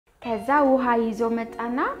ከዛ ውሃ ይዞ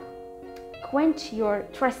መጣና quench your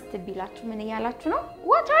thirst ቢላችሁ ምን እያላችሁ ነው?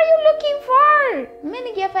 What are you looking for? ምን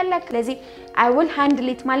እየፈለክ? ለዚህ I will handle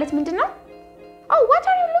it ማለት ምንድነው? Oh, what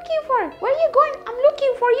are you looking for? Where are you going? I'm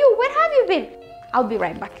looking for you. Where have you been? I'll be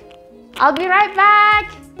right back. I'll be right back.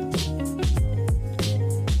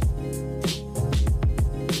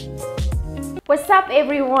 What's up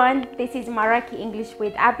everyone? This is Maraki English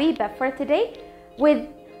with Abby, but for today with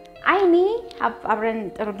Aini abren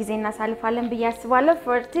ጥሩ ጊዜ እናሳልፋለን ብዬ አስባለሁ.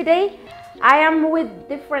 For today I am with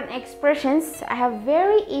different expressions. I have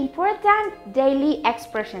very important daily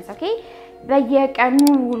expressions, okay? በየቀኑ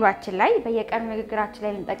ውሏችን ላይ በየቀኑ ንግግራችን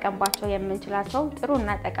ላይ ልንጠቀምባቸው የምንችላቸው ጥሩና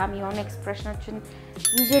ጠቃሚ የሆኑ ኤክስፕሬሽኖችን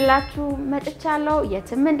ይዤላችሁ መጥቻለሁ.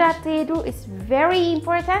 የትም እንዳትሄዱ. It's very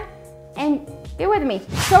important and be with me.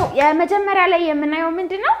 So የመጀመሪያ ላይ የምናየው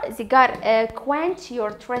ምንድነው? እዚህ ጋር quench your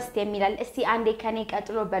thirst የሚላል. እስቲ አንዴ ከኔ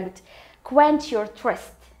ቀጥሎ በሉት. Quench your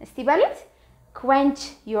thirst. እስቲ በሉት. Quench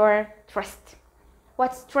your thirst.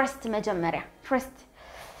 What's thirst መጀመሪያ? Thirst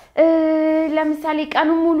ለምሳሌ ቀኑ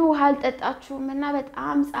ሙሉ ውሃ አልጠጣችሁም እና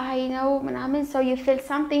በጣም ፀሐይ ነው ምናምን so you feel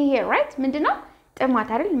something here, right? ምንድነው? ጥማት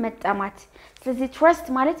አይደል? መጠማት. ስለዚህ thirst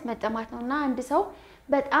ማለት መጠማት ነውና አንድ ሰው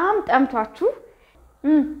በጣም ጠምቷችሁ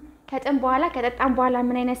ከጠም በኋላ ከጠጣም በኋላ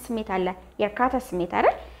ምን አይነት ስሜት አለ? የርካታ ስሜት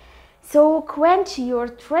አይደል? So quench your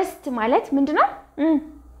thirst ማለት ምንድነው?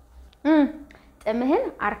 ጥምህን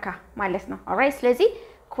አርካ ማለት ነው. All right? ስለዚህ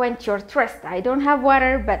quench your thirst. I don't have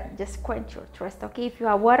water, but just quench your thirst, okay? If you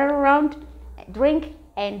have water around, drink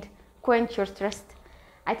and quench your thirst.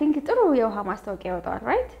 I think ጥሩ የውሃ ማስታወቂያ ያወጣል,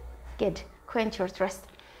 right? Good. Quench your thirst.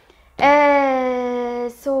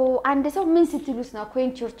 So አንድ ሰው ምን ስትሉስ ነው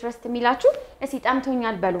quench your thirst የሚላችሁ? እስቲ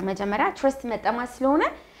ጠምቶኛል በሉ መጀመሪያ. thirst መጠማት ስለሆነ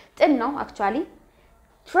ጥም ነው actually.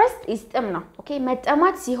 thirst is ጥም ነው, okay?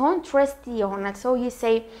 መጠማት ሲሆን thirst ይሆናል. So you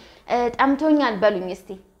say ጠምቶኛል በሉኝ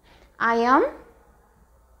እስቲ. I am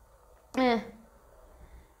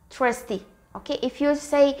thirsty. Okay, if you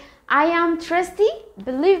say I am thirsty,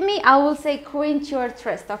 believe me, I will say quench your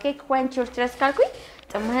thirst. Okay, quench your thirst ካልኩኝ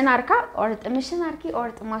ጥምህን አርካ or ጥምሽን አርኪ or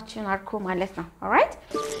ጥማችሁን አርኩ ማለት ነው. All right?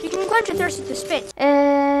 You can quench your thirst with the spit.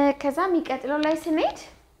 ከዛ የሚቀጥለው ላይ ስንሄድ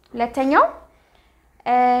ሁለተኛው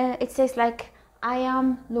it says like I am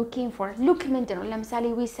looking for. Look ምንድነው? ለምሳሌ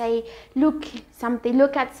we say look something,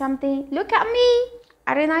 look at something, look at me.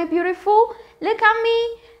 Aren't I beautiful? Look at me.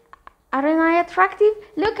 Aren't I attractive?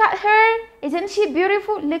 Look at her. Isn't she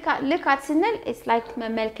beautiful? Look at ስንል it's like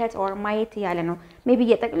መመልከት or ማየት ያለ ነው. Maybe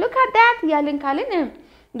look at that ያልን ካልን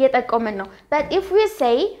እየጠቆመን ነው. But if we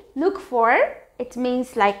say look for, it means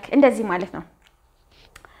like እንደዚህ ማለት ነው.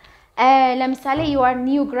 ለምሳሌ you are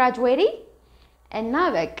new graduating እና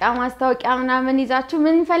በቃ ማስታወቂያ ምናምን ይዛችሁ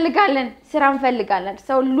ምን እንፈልጋለን? ስራ እንፈልጋለን.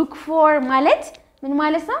 So look for ማለት ምን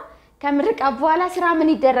ማለት ነው? ከምርቃ በኋላ ስራ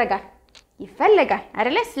ምን ይደረጋል? ይፈልጋል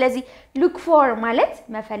አይደለ? ስለዚህ look for ማለት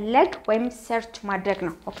መፈለግ ወይም search ማድረግ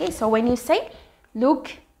ነው. Okay? So when you say look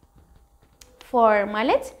for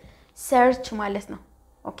ማለት search ማለት ነው.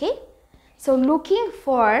 Okay? So looking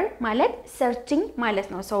for ማለት searching ማለት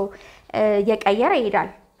ነው. So የቀየረ ይሄዳል.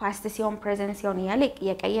 past ሲሆን present ሲሆን ያለ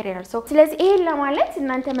የቀየረ ይሄዳል. So ስለዚህ ይሄን ለማለት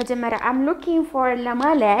እናንተ መጀመሪያ I'm looking for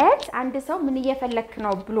ለማለት አንድ ሰው ምን እየፈለክ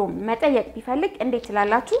ነው ብሎ መጠየቅ ቢፈልግ እንዴት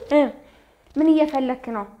ትላላችሁ? ምን እየፈለክ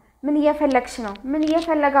ነው? ምን እየፈለክሽ ነው? ምን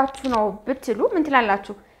እየፈለጋችሁ ነው ብትሉ ምን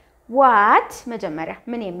ትላላችሁ? What መጀመሪያ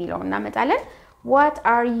ምን የሚለው እናመጣለን? What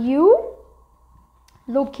are you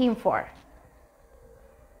looking for?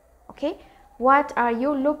 Okay? What are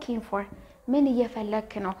you looking for? ምን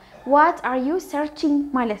እየፈለክ ነው? What are you searching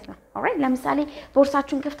ማለት ነው. All right? ለምሳሌ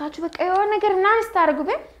ቦርሳችሁን ከፍታችሁ በቃ የሆነ ነገር እናንስ ታርጉ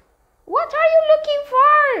በ What are you looking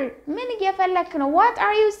for? ምን እየፈለክ ነው? What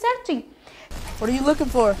are you searching? What are you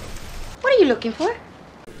looking for? What are you looking for?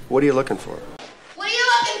 What are you looking for? What are you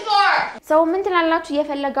looking for? So ምን ትላላችሁ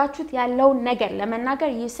የፈለጋችሁት ያለው ነገር ለመናገር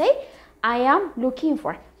you say I am looking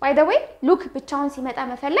for. By the way, look ብቻውን ሲመጣ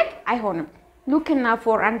መፈለግ አይሆንም. Look እና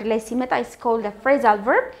for አንድ ላይ ሲመጣ is called a phrasal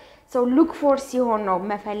verb. So look for ሲሆን ነው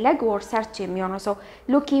መፈለግ or search የሚሆነው. So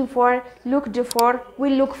looking for, looked for,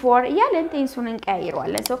 will look for ያለን ቴንሱን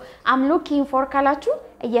እንቀይረዋለን. So I'm looking for ካላችሁ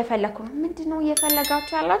እየፈለኩ ነው. ምንድነው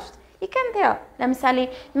እየፈለጋችሁ ያላችሁት? You can tell. ለምሳሌ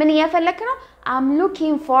ምን እየፈለክ ነው? I'm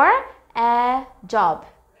looking for a job.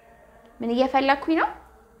 ምን እየፈለኩኝ ነው?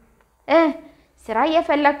 ስራ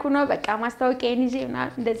እየፈለኩ ነው። በቃ ማስታወቂያን ይዤ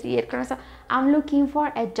እንደዚህ እየሄድኩ ነው. I'm looking for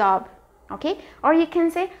a job. Okay? Or you can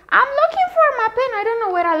say I'm looking for my pen. I don't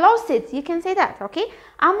know where I lost it. You can say that, okay?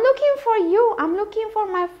 I'm looking for you. I'm looking for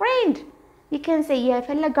my friend. You can say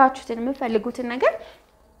የፈለጋችሁትን የምትፈልጉትን ነገር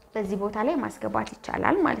በዚህ ቦታ ላይ ማስገባት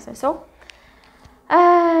ይቻላል ማለት ነው. So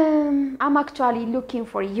I'm actually looking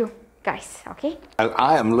for you. guys, okay?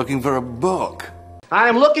 I am looking for a book. I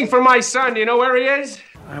am looking for my son. You know where he is?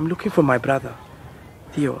 I'm looking for my brother.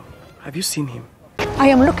 Theo, have you seen him? I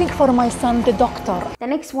am looking for my son, the doctor. The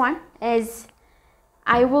next one is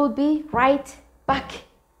I will be right back.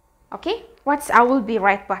 Okay? What's I will be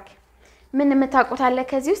right back? ምን የምታውቁት አለ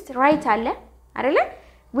ከዚህ ውስጥ right አለ አይደለ?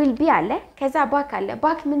 will be አለ ከዛ back አለ።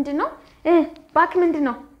 back ምንድነው? back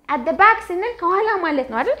ምንድነው? at the back ስንል ከኋላ ማለት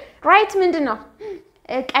ነው አይደል? right ምንድነው?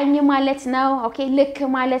 ቀኝ ማለት ነው። okay ልክ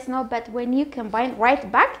ማለት ነው. but when you combine right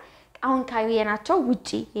back አሁን ካየናቸው ውጪ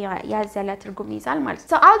ያዘለ ትርጉም ይዛል ማለት ነው.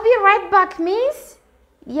 so I'll be right back means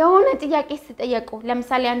የሆነ ጥያቄ ስትጠየቁ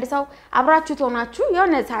ለምሳሌ አንድ ሰው አብራችሁ ተሆናችሁ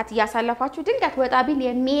የሆነ ሰዓት ያሳለፋችሁ ድንገት ወጣ ቢል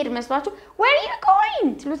የሚሄድ መስሏችሁ where are you going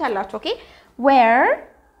ትሉታላችሁ. okay where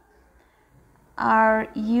are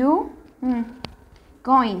you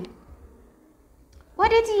going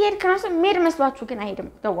ወዴት እየሄድክ ነው? የሚሄድ መስሏችሁ ግን አይሄድም.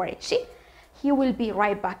 don't worry እሺ he will be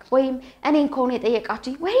right back ወይም እኔን ከሆነ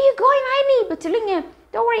የጠየቃችሁ where are you going አይኒ ብትሉኝ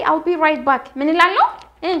don't worry I'll be right back ምን እላለሁ?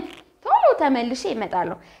 ቶሎ ተመልሼ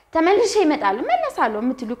እመጣለሁ መለሳለሁ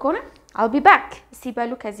የምትሉ ከሆነ I'll be back እስቲ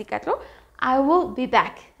በሉ ከዚህ ቀጥሎ I will be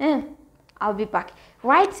back I'll be back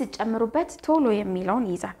right ሲጨምሩበት ቶሎ የሚለውን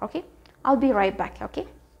ይዛል. okay I'll be right back. okay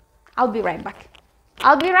I'll be right back.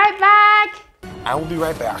 I'll be right back. I will be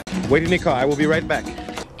right back. Wait in the car. I will be right back.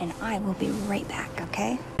 And I will be right back,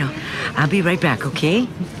 okay? No, I'll be right back, okay?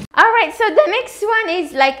 All right, so the next one is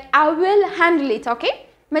like I will handle it, okay?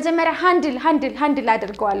 መጀመሪያ handle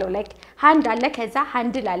አድርገዋለሁ like hand አለ ከዛ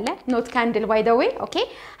handle አለ not candle by the way. okay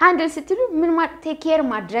handle ስትሉ ምን take care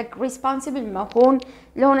ማድረግ responsible መሆን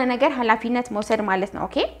ለሆነ ነገር ኃላፊነት መውሰድ ማለት ነው.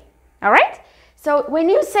 okay all right so when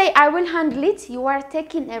you say I will handle it you are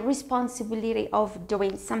taking a responsibility of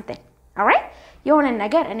doing something. all right የሆነ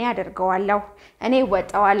ነገር እኔ አደርገዋለሁ እኔ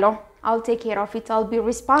ወጣዋለሁ I'll take care of it I'll be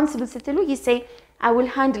responsible ስትሉ you say I will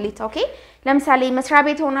handle it. okay ለምሳሌ መስሪያ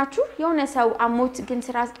ቤት ሆናችሁ የሆነ ሰው አሞት ግን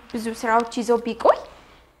ብዙ ስራዎች ይዞ ቢቆይ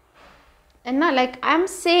እና like I'm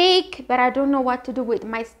sick but I don't know what to do with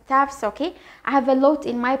my stuffs. okay I have a lot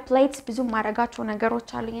in my plate ብዙ ማረጋቸው ነገሮች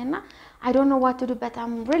አሉኝና I don't know what to do but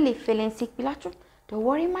I'm really feeling sick ቢላችሁ don't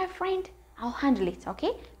worry my friend I'll handle it.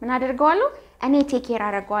 okay ምን አደርገዋለሁ እኔ take care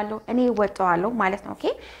አደርገዋለሁ እኔ ወጣዋለሁ ማለት ነው.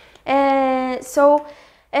 okay so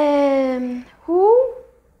who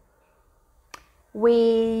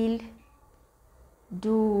will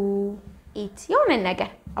do it የሆነ ነገር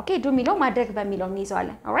okay do ሚለው ማድረግ በሚለው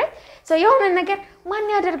እንይዘዋለን. all right so የሆነ ነገር ማን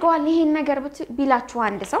ያደርገዋል ይሄን ነገር ቢላችሁ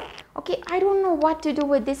አንድ ሰው okay I don't know what to do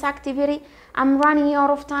with this activity I'm running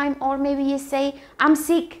out of time or maybe you say I'm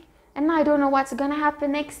sick and I don't know what's going to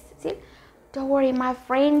happen next. see don't worry my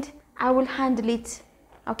friend I will handle it.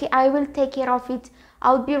 okay I will take care of it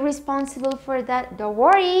I'll be responsible for that don't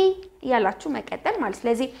worry ያላችሁ መቀጠል ማለት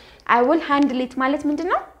ስለዚህ I will handle it ማለት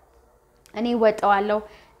ምንድነው እኔ ወጣዋለሁ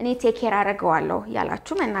እኔ take care አደርገዋለሁ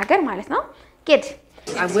ያላችሁ መናገር ማለት ነው. good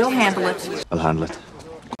I will handle it. I'll handle it.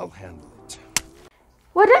 I'll handle it.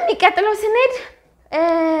 ወደሚቀጥለው ስንሄድ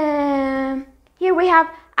here we have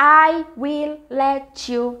I will let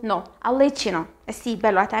you know. I'll let you know. እስቲ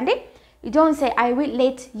በሏት አንዴ you don't say I will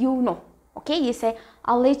let you know. okay you say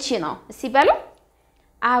I'll let you know. እስቲ በሉ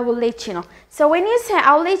I will let you know. so when you say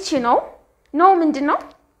I'll let you know no ምንድነው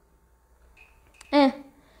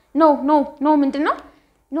no ምንድነው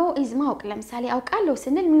no is ማወቅ ለምሳሌ አውቃለሁ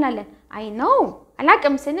ስንል ምን እንላለን I know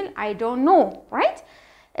አላቅም ስንል I don't know right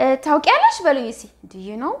ታውቂያለሽ በሉኝ እስቲ do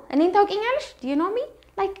you know እኔን ታውቂኛለሽ do you know me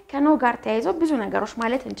like ከኖ ጋር ተያይዞ ብዙ ነገሮች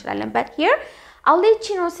ማለት እንችላለን but here I'll let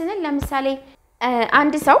you know ስንል ለምሳሌ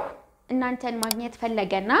አንድ ሰው እናንተን ማግኘት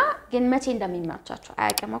ፈለገና ግን መቼ እንደሚመቻችሁ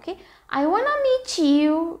አያውቅም. okay I want to meet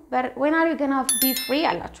you but when are you going to be free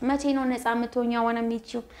አላችሁ መቼ ነው ነፃ የምትሆኚው I want to meet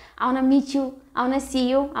you I want to meet you I want to see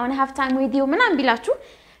you I want to have time with you ምናምን ቢላችሁ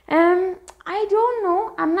I don't know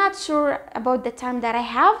I'm not sure about the time that I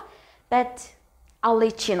have but I'll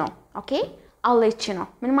let you know. okay I'll let you know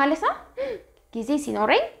ምን ማለት ነው ጊዜ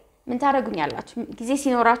ሲኖረኝ ምን ታደርጉኛላችሁ ጊዜ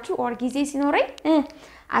ሲኖራችሁ or ጊዜ ሲኖረኝ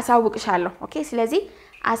አሳውቅሻለሁ. okay ስለዚህ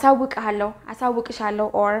አሳውቅሻለሁ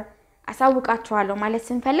or አሳውቃችኋለሁ ማለት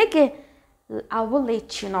ስንፈልግ I will let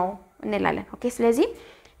you know እንላለን. okay ስለዚህ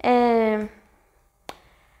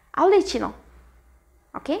I'll let you know.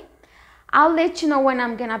 okay I'll let you know when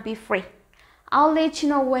I'm going to be free. I'll let you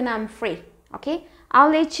know when I'm free. okay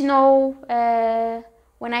I'll let you know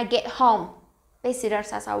when I get home. ቤት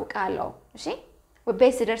ስደርስ አሳውቃለሁ. እሺ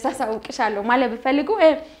ቤት ስደርስ አሳውቅሻለሁ ማለት ቢፈልጉ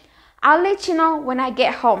I'll let you know when I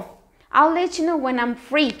get home. I'll let you know when I'm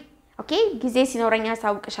free. okay ጊዜ ሲኖረኝ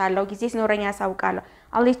አሳውቅሻለሁ ጊዜ ሲኖረኝ አሳውቃለሁ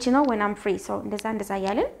I'll let you know when I'm free. so እንደዛ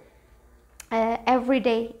ያለን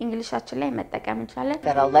everyday እንግሊሻችን ላይ መጠቀም እንችላለን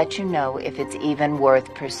That'll let you know if it's even worth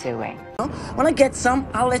pursuing. When I get some,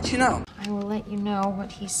 I'll let you know. I will let you know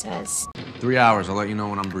what he says. 3 hours. I'll let you know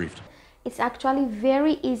when I'm briefed. It's actually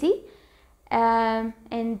very easy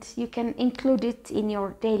and you can include it in your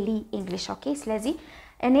daily English, okay? ስለዚህ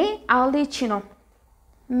እኔ I'll let you know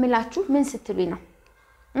ምላችሁ ምን ስትሉኝ ነው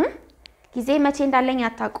ጊዜ መቼ እንዳለኝ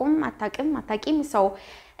አታውቂም ሰው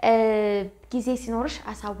ጊዜ ሲኖርሽ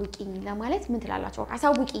አሳውቂኝ ለማለት ምን ትላላችሁ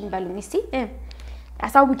አሳውቂኝ በሉኝ እስቲ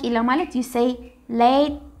አሳውቂኝ ለማለት you say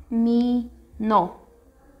let me know,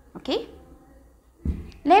 okay?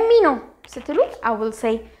 let me know ስትሉ I will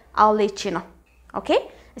say I'll let you know, okay?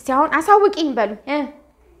 እስቲ አሁን አሳውቂኝ በሉኝ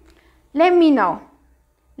let me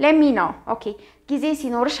know, okay? ጊዜ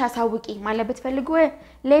ሲኖርሽ አሳውቂኝ ማለት ብትፈልጉ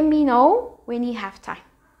let me know when you have time,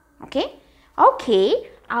 okay? Okay,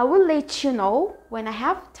 I will let you know when I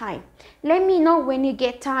have time. Let me know when you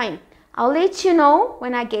get time. I'll let you know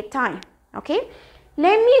when I get time, okay?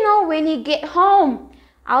 Let me know when you get home.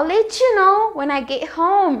 I'll let you know when I get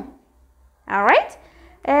home. All right?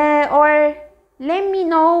 Or let me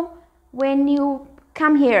know when you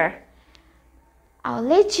come here. I'll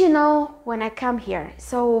let you know when I come here.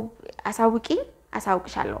 So,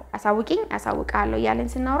 አሳውቃለሁ ያለን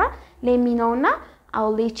ስናወራ let me know እና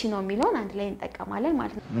I'll let you know ሚለውን አንድ ላይ እንጠቀማለን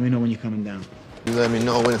ማለት ነው Let me know when you're coming down. You let me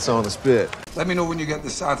know when it's on the spit. Let me know when you get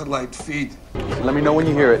the satellite feed. Let me know when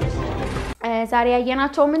you hear it. ዛሬ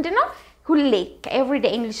ያየናቸው ምንድነው ሁሌ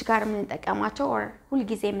ከኤቭሪዴይ እንግሊሽ ጋር የምንጠቀማቸው or ሁሉ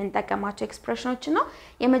ጊዜ የምንጠቀማቸው ኤክስፕሬሽኖች ነው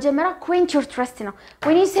የመጀመሪያው quench your thirst ነው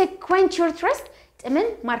when you say quench your thirst ጥምን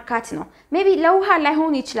ማርካት ነው ሜቢ ለውሃ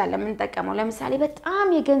ላይሆን ይችላል የምንጠቀመው ለምሳሌ በጣም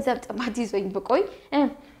የገንዘብ ጥማት ይዞኝ ብቆይ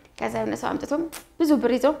ከዛ እነሱ አምጥቶም ብዙ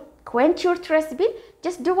ብር ይዞ quench your thirst ቢል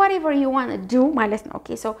just do whatever you want to do ማለት ነው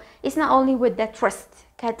okay so it's not only with the thirst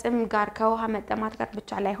ከጥም ጋር ከውሃ መጠማት ጋር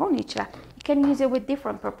ብቻ ላይሆን ይችላል you can use it with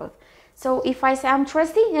different purpose so if I say I'm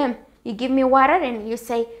thirsty you give me water and you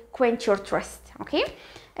say quench your thirst, okay?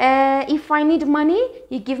 If I need money,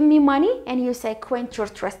 you give me money and you say quench your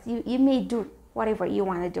thirst. You may do whatever you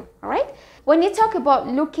want to do, all right? When you talk about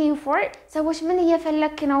looking for, ሰዎች ምን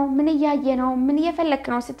እየፈለክ ነው ምን እያየ ነው ምን እየፈለክ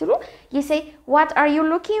ነው ስትሉ you say what are you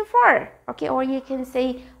looking for, okay? Or you can say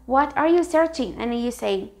what are you searching and you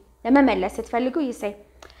say ለመመለስ ስትፈልጉ you say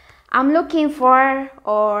I'm looking for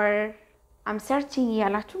or I'm searching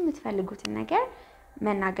ያላችሁ የምትፈልጉትን ነገር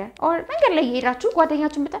መናገር or መንገድ ላይ ሄዳችሁ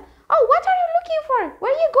ጓደኛችሁን ብታ oh what are you looking for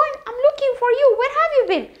where are you going I'm looking for you where have you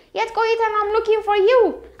been የት ቆይተህ I'm looking for you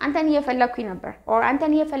አንተን እየፈለኩኝ ነበር or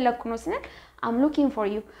አንተን እየፈለኩ ነው ስንል I'm looking for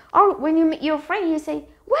you or when you meet your friend you say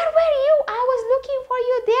where were you I was looking for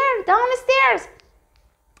you there downstairs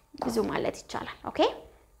ብዙ ማለት ይቻላል okay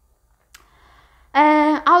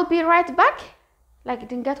I'll be right back like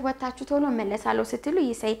ድንገት ወጣችሁ ቶሎ መለሳለሁ ስትሉ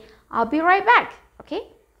you say I'll be right back okay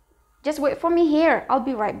Just wait for me here. I'll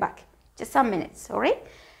be right back. Just some minutes, all right?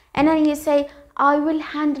 And then you say, I will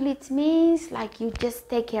handle it means like you just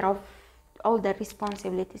take care of all the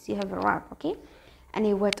responsibilities you have around, okay? And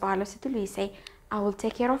you say, I will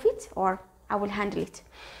take care of it or I will handle it.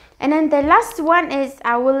 And then the last one is,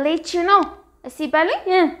 I will let you know. See, Bali?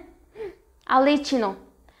 Yeah. I'll let you know.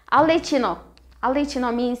 I'll let you know. I'll let you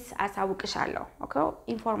know means አሳውቅሻለሁ, okay?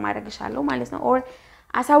 Inform አደርግሻለሁ ማለት ነው. Or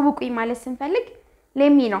አሳውቁኝ ማለት ስንፈልግ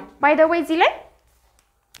let me know. By the way, እዚህ ላይ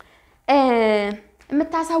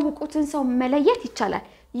የምታሳውቁትን ሰው መለየት ይቻላል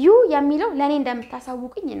you የሚለው ለኔ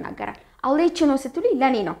እንደምታሳውቁኝ ይናገራል I'll let you know ስትሉኝ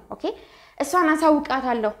ለኔ ነው okay እሷን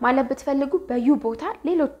አሳውቃታለሁ ማለት ብትፈልጉ በዩ ቦታ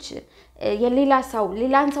ሌሎች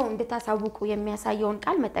ሌላን ሰው እንድታሳውቁ የሚያሳየውን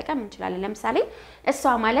ቃል መጠቀም እንችላለን ለምሳሌ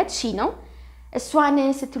እሷ ማለት she ነው እሷን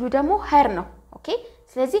ስትሉ ደግሞ her ነው okay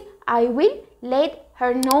ስለዚህ I will let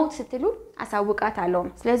her know ስትሉ አሳውቃታለሁ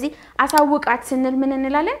ስለዚህ አሳውቃት ስንል ምን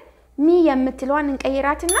እንላለን ሚ የምትለዋን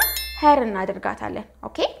እንቀይራትና her እናደርጋታለን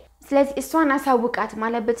okay ስለዚህ እሷን አሳውቃት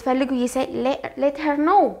ማለት ብትፈልጉ you say let her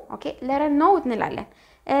know okay let her know እንላለን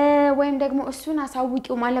ወይም ደግሞ እሱን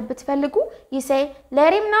አሳውቂው ማለት ብትፈልጉ you say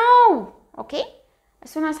let him know okay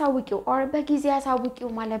እሱን አሳውቂው or በጊዜ አሳውቂው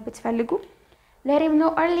ማለት ብትፈልጉ let him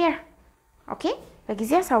know earlier okay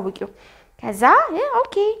በጊዜ አሳውቂው ከዛ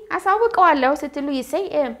okay አሳውቀዋለሁ ስትሉ you say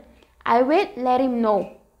I will let him know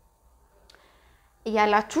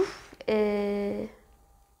ያላችሁ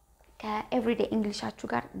ከኤቭሪዴይ እንግሊሻችሁ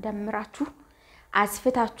ጋር ደምራችሁ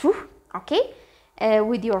አስፍታችሁ okay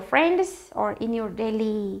with your friends or in your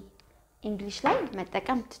daily English ላይ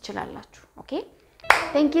መጠቀም ትችላላችሁ okay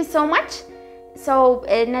thank you so much so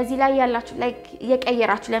እነዚህ ላይ ያላችሁ like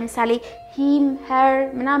የቀየራችሁ ለምሳሌ him her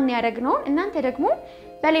ምናምን ያደርግነው እናንተ ደግሞ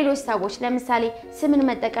በሌሎች ሰዎች ለምሳሌ ስምን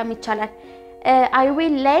መጠቀም ይቻላል I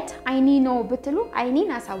will let አይኒ know ብትሉ አይኒን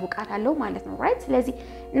አሳውቃታለሁ ማለት ነው right ስለዚህ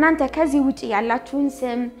እናንተ ከዚህ ውጪ ያላችሁን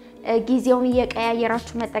ስም ጊዜውን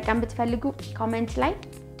እየቀያየራችሁ መጠቀም ብትፈልጉ ኮሜንት ላይ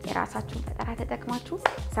የራሳችሁን ፈጠራ ተጠቅማችሁ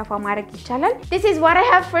ሰፋ ማድረግ ይቻላል This is what I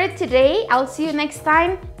have for today I'll see you next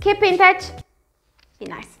time keep in touch be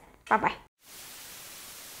nice bye bye